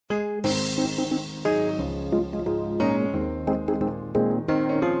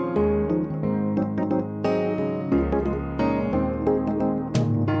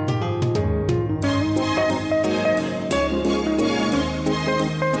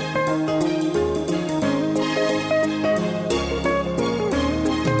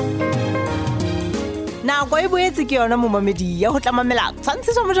nako e boetse ke yona momamedi ya go tlamamela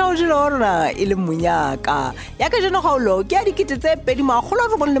tshwantshiso mojaojelo wa rona e le Monyaka ya ka jeno kgaolo ke ya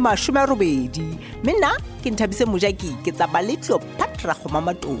 2018 mme nna ke Nthabise Mojaki ke tsapa le Cleopatra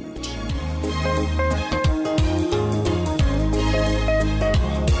Kgomamatodi.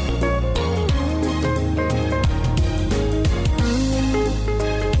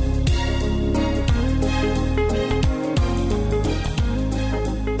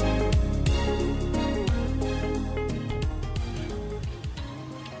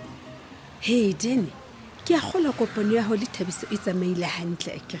 Hey Danny, ke a gola kopano ya ho le Thabiso e tsamaile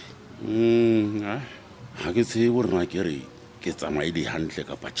hantle akere. Ha ke tsebe rena ke re ke tsamaile hantle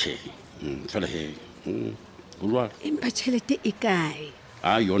ka patche. Fela he. Ulwa. Empa tšhelete e kae?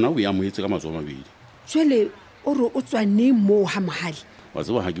 Yona o ya moetse ka matsoa mabedi. Jwale o re o tswa neng moo ha mohale? Wa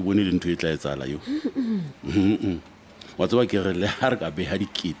tseba ha ke bone le ntho e tla etsala yo. Wa tseba ke re le ha re ka beha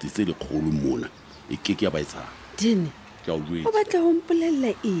dikete tse le kgolo mona. E ke ya ba etsa. Danny. O batla ho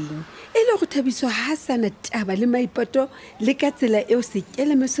mpolella eng? E le go Thabiso ha sana taba le maipato le ka tsela eo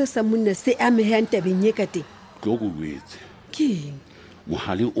sekelemeso sa monna se amehang tabeng e ka teng. Tlo go wetse. Ke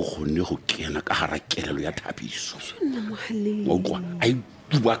mohale o kgonne go kena ka hara kelelo ya Thabiso. Nna mohale. Wa utlwa ai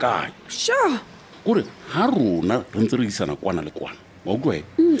buba kae? Sure. Gore ha rona re ntse re isana kwana le kwana. Wa utlwa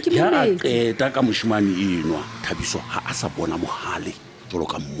ya qeta ka moshimane enwa Thabiso ha a sa bona mohale jolo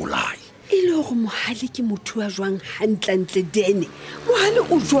ka mmolai. E le go mohale ke motho wa jwang hantlantle Danny. Mohale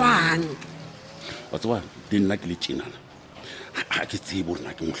o jwang? Wa tswa le nna ke le tjenana. Ha ke tsebe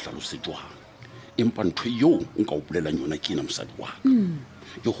rena ke mohlalose jwang. Empa ntho yo nka o bolelang yona ke na mosadi wa ka.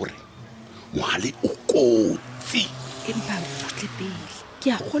 Ke gore mohale o kotsi. Empa botle pele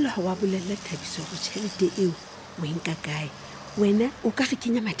ke a gola ha wa bolella Thabiso go tšhelete eo o enka kae. Wena o ka re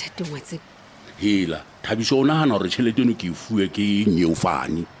kenya mathateng wa tsebe. Hela Thabiso o nahana gore tšhelete eno ke e fuwe ke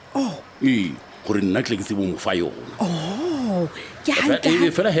Nyeofane. Gore nna tle ke tsebo mo fa yona. Ke hantle.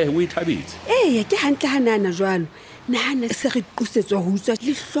 Fela he o ithabetse. Ke hantle hanana jwalo. Nahana se re qusetswa ho utswa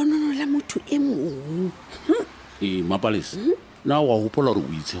le hlonono la motho e mong. Mapalesa. Na wa hopola re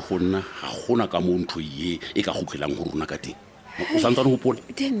o itse go nna ga gona ka mo ntho ye e ka gokgelang go rona ka teng. O santsa re hopola.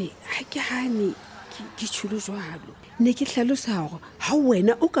 Danny, ha ke hane ke tsholo jwalo. Ne ke hlalosa hore ha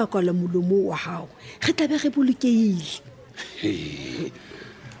wena o ka kwala molomo wa hao re tla be re bolokeile.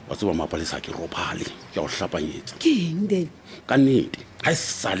 Wa tseba Mapalesa ke ropale ke a o hlapanyetsa. Ke eng then? Ka nnete ha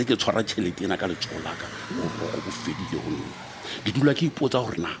sale ke tshwara tšhelete ena ka letsola ka go fedile ho nna. Ke dula ke ipotsa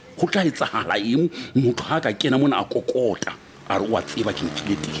gore na go tla etsahala eng motho ha ka kena mona a kokota a re wa tseba ke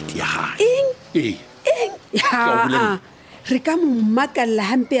ntile tikete ya hae. Re ka mo makalla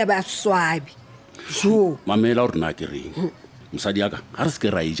hampe ya ba swabi. Mamela gore na ke reng mosadi ya ka ha re se ke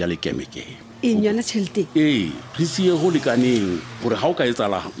ra e ja le kemekeme. Nyana tšhelete. Re sie go lekaneng gore ha o ka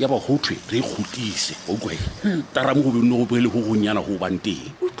etsala ya ba hothwe re khutise o kwa tara mo go beno go bele go gonyana go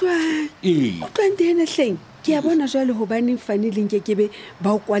banteng. Utlwa ntena hleng ke a bona jwale ho bane faneleng ke be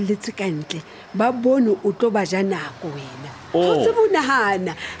ba o kwalletse kantle ba bone o tlo ba ja nako wena. Ho tsebo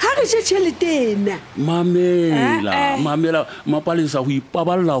nahana ha re je tšhelete ena. Mamela Mapalesa go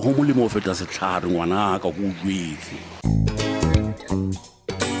ipaballa go molemo o feta setlhare ngwana ka go utlwetse.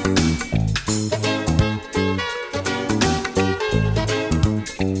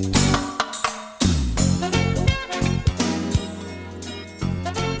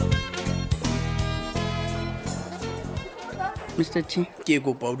 Mr. T. Ke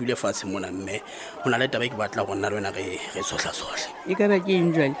kopa o dule fatshe mona mme hona le taba ke batla go nna le wena re sohla. E ka ba ke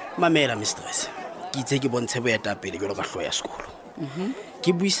enjoy. Mamela mistress. Ke itse ke bontshe boeta pele jalo ka hloya sekolo.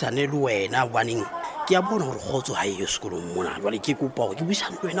 Ke buisane le wena baneng ke a bona gore khotso ha e sekolong mona. Jwale ke kopa go ke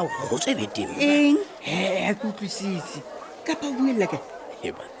buisane le wena go khotso e beteng. Ha ke utlwisisi. Ka pa buella ka.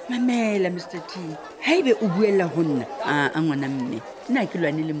 Mamela Mr. T. Haebe o buella ho nna a ngwana mme nna ke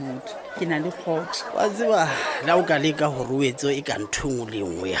lwane le motho ke na le khotso. Wa tseba la o ka leka go ruetso e ka nthungu le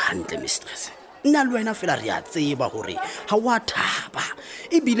ngwe hantle mistress. Nna le wena fela re a tseba gore ha wa thaba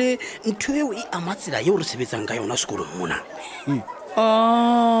ebile ntho eo e amatsela eo re sebetsang ka yona sekolong mona.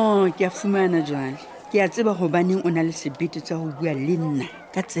 Ke a fumana jwale ke a tseba go baneng o na le sebete tsa go bua le nna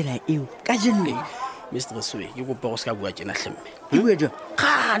ka tsela eo ka jenne. Mistress we ke kopa go ska bua tjena hlemme. Ke bua jwa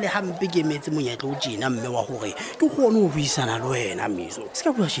Kgale hampe ke metse monyetla o tjena mme wa gore ke gone go buisana le wena miso.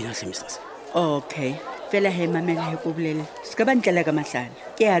 Ska bua tjena hle mistress. Okay. Fela he mamela he ko bolele. Ska ba ntlela ka mahlala.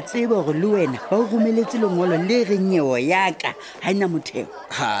 Ke a tseba gore le wena ba o romeletse lengolo le renyewo yaka ha ina motheo.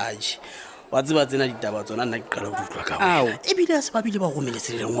 Wa tseba tsena ditaba tsona nna ke qala go utlwa ka wena. Ebile se ba bile ba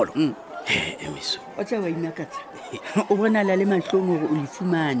romeletse lengolo. emiso o tla wa imakatsa o bonala le mahlong gore o le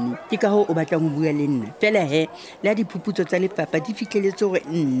fumane ke ka hoo o batlang ho bua le nna fela he la diphuputso tsa lefapha di fihleletse gore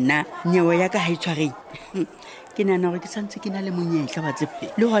nna nyewo ya ka ha e tshwareng ke nana gore ke santse ke na le monyetla wa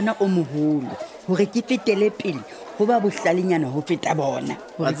tsepe le gona o moholo gore ke fetele pele go ba bohlalenyana ho feta bona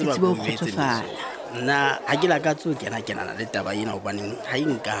gore ke tsebe ho kgotsofala nna ga ke lakatse o kenana le taba ena gobaneng ga e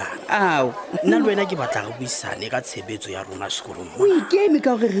nkana ao nna le wena ke batla re buisane ka tshebetso ya rona sekolong o ikeme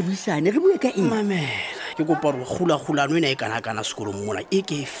ka gore re buisane re bue ka eng mamela ke kopa gore golagolano ena e kana-kana sekolong mona e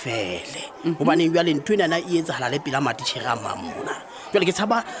ke e fele gobaneng jale ntho enana e etsagala le pela matitšhere a mang mona jale ke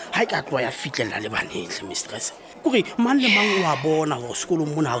tshaba ga e ka tloa ya fitlhelela le banetlhe mistress kore mang le mang o a bona gore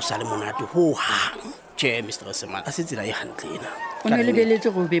sekolong mona ga o sa le monate go gang tšhe mistress man a se tsela e gantle ena o ne lebeletse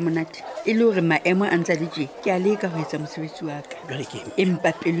go be monate e le gore maemo a ntsa letse ke a leka go etsa mosebetsi wa ka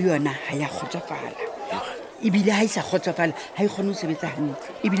empa pelo yona ga ya kgotsofala ebile ga e sa kgotsofala ga e kgone go sebetsa gantle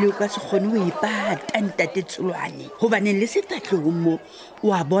ebile o ka se kgone go e pata ntate tsholwane gobaneng le sefatlhegong mo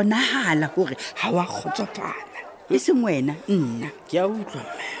o a bonagala gore ga wa kgotsofala e seng wena nna ke a utlwa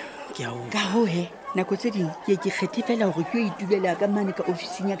ka go he nako tse dingwe ke kgethe fela gore ke o itulela ka mane ka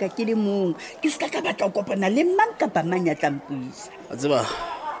officing ya ka ke le mong ke se ka batla go kopana le mang kapa mang ya tlampuisa a tseba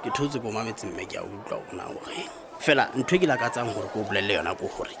ke thotse ko mametse mme ke a utlwa gona gore fela ntho e ke lakatsang gore ko bolelele yona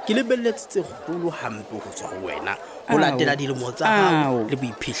ko gore ke lebeletse tse kgolo hampe go tswa go wena go latela dilemo tsa gago le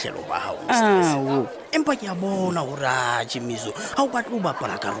boiphitlhelo ba gago empa ke a bona gore a jemiso ga o batla o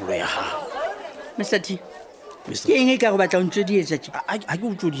bapala karolo ya gago Mr. T ke eng e ka go batla o ntsodietsa a ke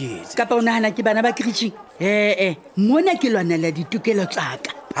o tsodietse kapa o nagana ke bana ba kritsing mona ke lwanela ditokelo tsaka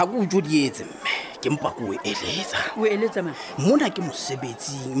ga ke o tsodietse mme ke mpa ko o eletsa man mona ke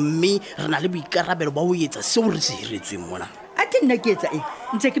mosebetsing mme re na le boikarabelo ba o etsa seo re se hiretsweng mona a ke nna ke etsa eng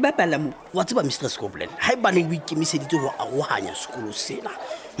ntse ke bapala mo wa tseba mistress Copeland ga e bane o ikemiseditse go aroganya sekolo sena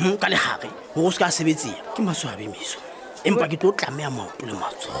ka legare go se ka sebetsea ke maswabe miso empa ke tlo tlameya maoto le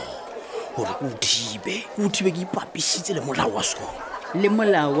matsogo gore ke o thibe ke ipapisitse le molao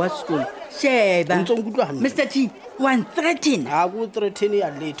wa sekolo sheba ntse nkutlwa Mr. T one threaten a go threaten ya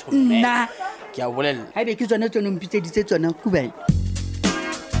letho nna ke a bolela ha be ke tsona tsone mpitseditse tsona kubane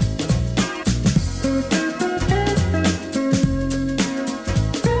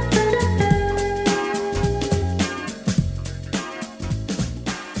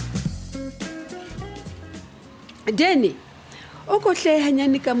Dene o ko hle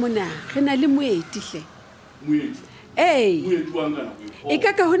hanyane ka mona re na le moeti hle e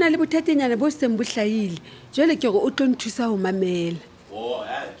ka ka hona le bothatenyana bo seng bo hlahile jwale ke gore o tlo nthusa ho mamela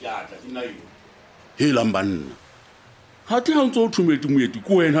helang banna ga te ga ntse o thumetse moeti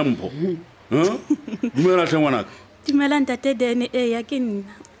ke wena mpho dumela tlhe ngwanaka dumela ntate Dene ya ke nna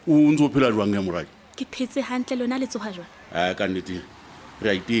o ntse o phela jwang ya moradi ke phetse hantle lona le tsoga jwang ka nnete re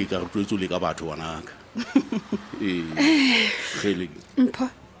a iteka re tlwetse o le ka batho ngwanaka mpho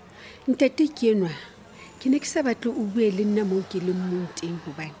ntate ke enwa ke ne ke sa batle o bue le nna moo ke le mong teng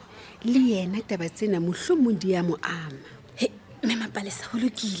hobane le yena taba tsena mohlomong di ya mo ama mme Mapalesa ho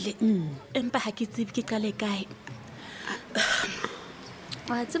lokile empa ha ke tsebe ke qale kae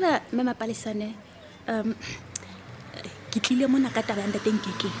wa tseba mme Mapalesane ke tlile mona ka taba ya ntate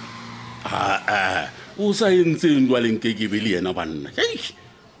Nkeke o sa entseng jwaleng Nkeke le yena banna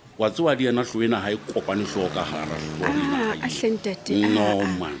wa tsewa di yena hloena ha e kopane hloka hara a hlentate no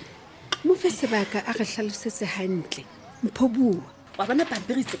man mo fe sebaka a re hlalosetse hantle mpho bua wa bona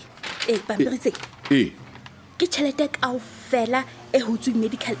pampiritse ke tšhelete kaofela e hotsweng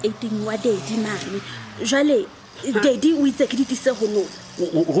medical aiding wa Daddy mane jwale Daddy o itse ke ditise ho nna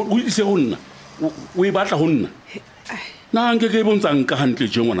o itse ho nna o e batla ho nna na nke ke bontshang ka hantle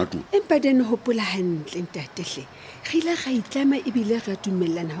je ngwana tu empa dene hopola hantle ntate hle re ile ga itlama ebile re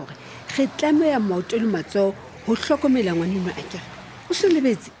dumellana hore re tlameya maoto le matsoho ho hlokomela ngwaneno a kere o se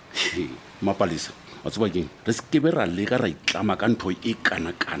lebetse Mapalesa wa tseba keng re se kebe ra leka ra itlama ka ntho e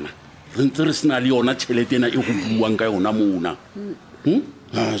kana re ntse re sena le yona tšhelete ena e go buang ka yona mona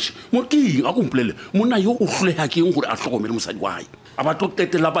mo ke eng a kompolele monna yo o hloleha ke eng gore a hlokomele mosadi wa hae a ba tlo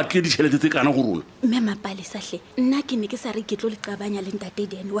qetela batle ditšhelete tse kana go rona mme Mapalesa hle nna ke ne ke sa re ke tlo le qabanya le ntate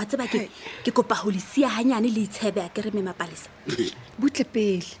Dene wa tseba ke kopa ho le sia hanyane le itshebe a ke re mme Mapalesa butle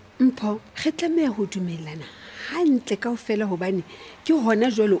pele mpho re tlameya ho dumellana hantle kaofela hobane ke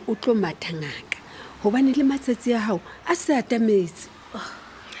hona jwale o tlo mathangaka hobane le matsatsi a hao a se atametse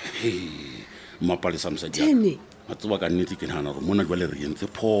Mapalesa mosadi Dene a tseba ka nnete ke nagana gore mona jwale re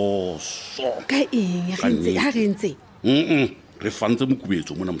entse phoso ka eng ha re ntse re fantse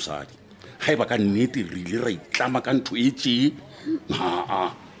mokubetso mona mosadi ga e ba ka nnete re ile ra itlama ka ntho e tšee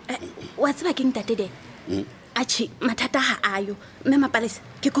wa tseba ke ntate Dene Achi, mathata ha ayo. Mme Mapalesa,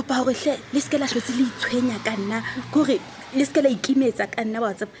 ke kopa hore hle le se ke la hlotse le itshwenya ka nna, gore le se ke la ikimetsa ka nna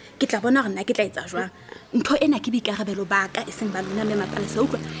wa tseba. Ke tla bona hore nna ke tla etsa jwang. Ntho ena ke boikarabelo ba ka e seng ba lona mme Mapalesa.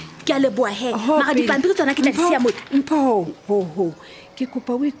 Utlwa, ke a leboha he. Mara dipampiri tsona ke tla di siya mo. Mpho. Ke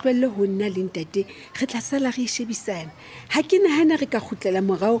kopa o itlwelle ho nna le ntate. Re tla sala re shebisana. Ha ke nahana re ka khutlela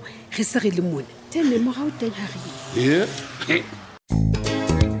morao re se re le mona. Tene morao teng ha re.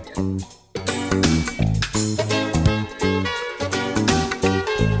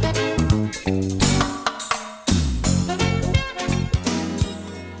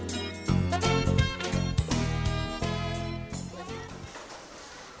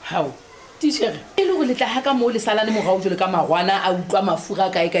 Hao teacher e le go letla ha ka mo le sala le mogao jole ka magwana a utlwa mafura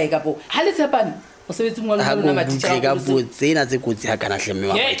kae kapo ha le tshepane o sebetse mo ha le go na butle ka botsena tse kotsi ha kana hle mme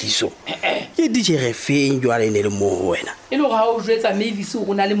Mapakiso ke DJ feng jwa le ne le mo wena e le go ha o jwetsa Mavis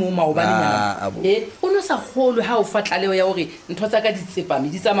o na le mo maobane ngwana o no sa golo ha o fatlaleo ya hore ntho tsa ka di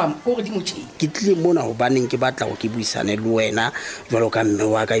tsepame di tsamama gore di motšheng ke tle mona go baneng ke batla go ke buisane le wena jwalo ka mme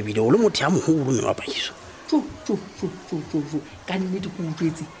wa ka ebile o le motho ya moholo mme Mapakiso ka nnete go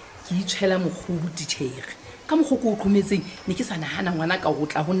utlwetse ke itshwela mogodu ditšhere ka mogoko o tlhometseng ne ke sa nagana ngwana ka go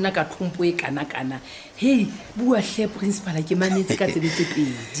tla go nna ka tlhompo e kana hei bua hle principala ke manetse ka tsebetse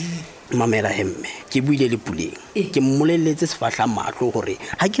pedi mamela hemme ke buile le puleng ke mmoleletse sefahla matlo gore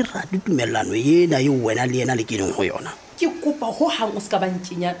ha ke rate tumellano yena yo wena le yena le ke leng go yona ke kopa ho hang o ska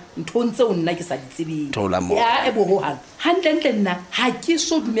bankenya ntho ntse o nna ke sa ditsebeng thola mo ya e bo ho hang hantle nna ha ke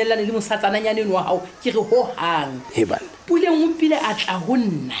so dumellane le mosatsananyane wa hao ke re ho hang hebana puleng o mpile a tla ho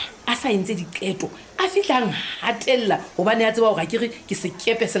nna a sa entse diqeto a fitlang hatella hobane ya tseba hore ke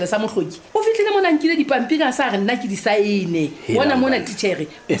sekepe sele sa mohloki o fitlile mona nkile dipampiri a sa re nna ke di saene mona teacher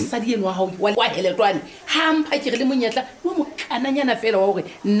o sa di eno wa hao wa heletwane ha mpha ke re le monyetla wa mokananyana fela wa hore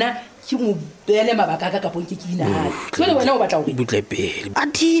nna ke mo bele mabaka ka kapong ke inahana jole wena o batla hore butle pele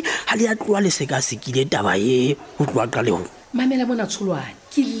athi ha le ya tloa le se ka sekile taba ye ho tloa qale ho mamela mona tsholwane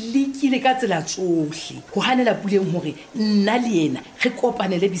ke lekile ka tsela tsohle ho hanela puleng hore nna le yena re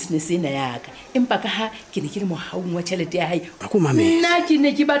kopanele business ena yaka empa ka ha ke ne ke le mohaung wa tšhelete ya hae nna ke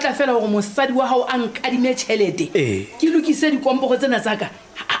ne ke batla fela hore mosadi wa hao a nkadime tšhelete ke lokise dikomporo tsena tsaka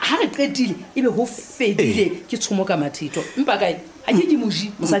ha re qetile ebe ho fedile ke tshomo ka mathito empa kae ha ke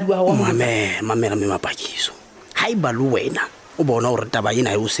moji mosadi wa hao wa mamela mme Mapakiso ha e ba le wena o bona hore taba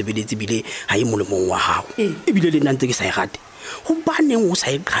ena e o sebeletse bile ha e molemong wa hao e bile le nna ntse ke sa e rate ho baneng o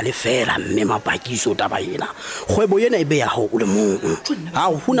sa e qale fela mme Mapakiso taba ena kgwebo yena e be ya hao o le mong ha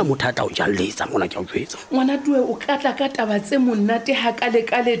hona mothata o jalletsa mona ke a utlwetsa ngwana tuwe o katla ka taba tse monate ha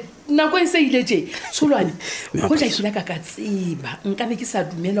kale nako e se ile tje Tsholwane go ja ile ka tseba nka be ke sa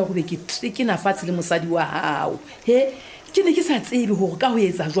dumela go be ke na fatshe le mosadi wa hao ke ne ke sa tsebe hore ka ho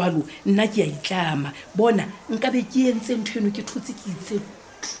etsa jwalo nna ke a itlama bona nka be ke entse ntho eno ke thutse ke itse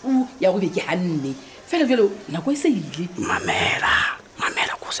ya go be ke hanne fela jalo nako e se ile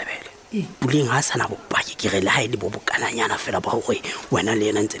mamela go sebele puleng ha sana bopaki ke re le ha ile bo bokananyana fela ba hore wena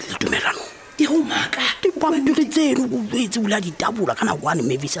le yena ntse le tumelano e go maka dipampiri tseno o etse bula ditabula kana one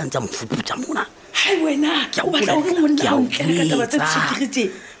Mavis a ntse mfuputsa mona hai wena ke o batla go monna o ka taba tse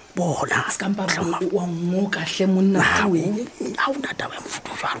tshikiretse bona skampa wa ngoka hle monna twe ha una taba ya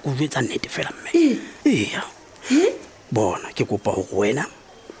mfuto jwa go jwetsa nnete fela mme bona ke kopa go wena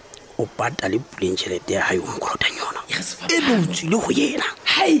o patale puleng tšhelete ya hae o mkolota yona e botsile go yena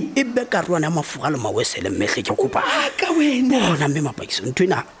e be karwana ya mafura le mawesele mmehle ke kopa ka wena bona mme Mapakiso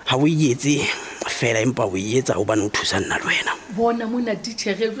ntwena ha o etse fela empa o etsa o bana o thusa nna le wena bona mona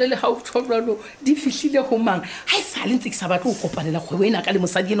teacher le ha o tshwaralo di fihlile go mang ha e sa le ntse ke sa batla go kopanela kgwebo ena ka le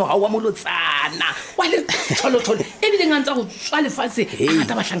mosadi eno ha wa molotsana wa le tholotolo e bile ngantsa go tswa lefatshe a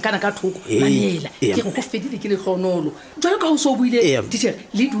ta bahlankana ka thoko mamela ke go fedile ke le hlonolo jwalo ka o so buile teacher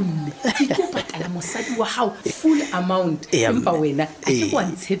le dumme ke go patala mosadi wa hao full amount empa wena a ke go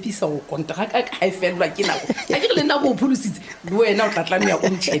ntshepisa go kontraka ka e felwa ke nako a ke le nna go pholositse le wena o tlatlamea go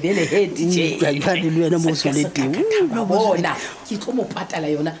ntshebele teacher le wena mo solete bona ke tlo mo patala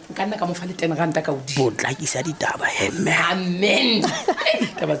yona nka nna ka mo fa le 10 rand ka odi botlakisa ditaba hemme amen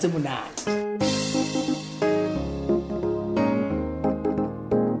taba tse monate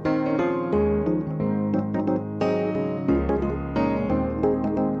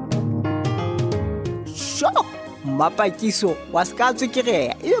Mapakiso wa ska tswe ke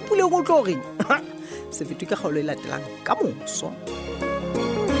re e pule go tlo reng se fetwe ka kgaolo e latelang ka moso